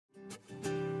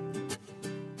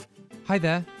Hi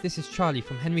there, this is Charlie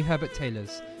from Henry Herbert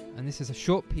Tailors, and this is a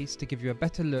short piece to give you a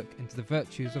better look into the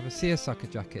virtues of a seersucker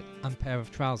jacket and pair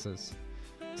of trousers.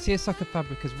 Seersucker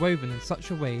fabric is woven in such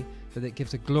a way that it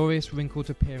gives a glorious wrinkled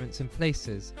appearance in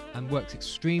places and works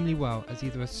extremely well as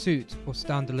either a suit or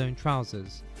standalone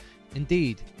trousers.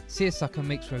 Indeed, seersucker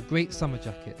makes for a great summer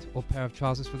jacket or pair of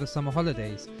trousers for the summer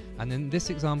holidays, and in this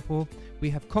example we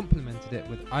have complemented it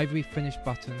with ivory finished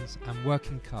buttons and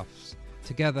working cuffs,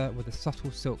 together with a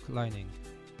subtle silk lining.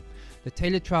 The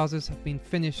tailored trousers have been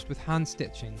finished with hand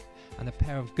stitching, and a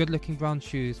pair of good looking brown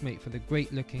shoes make for the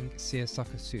great looking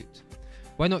seersucker suit.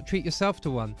 Why not treat yourself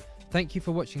to one? Thank you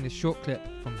for watching this short clip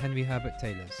from Henry Herbert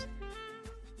Tailors.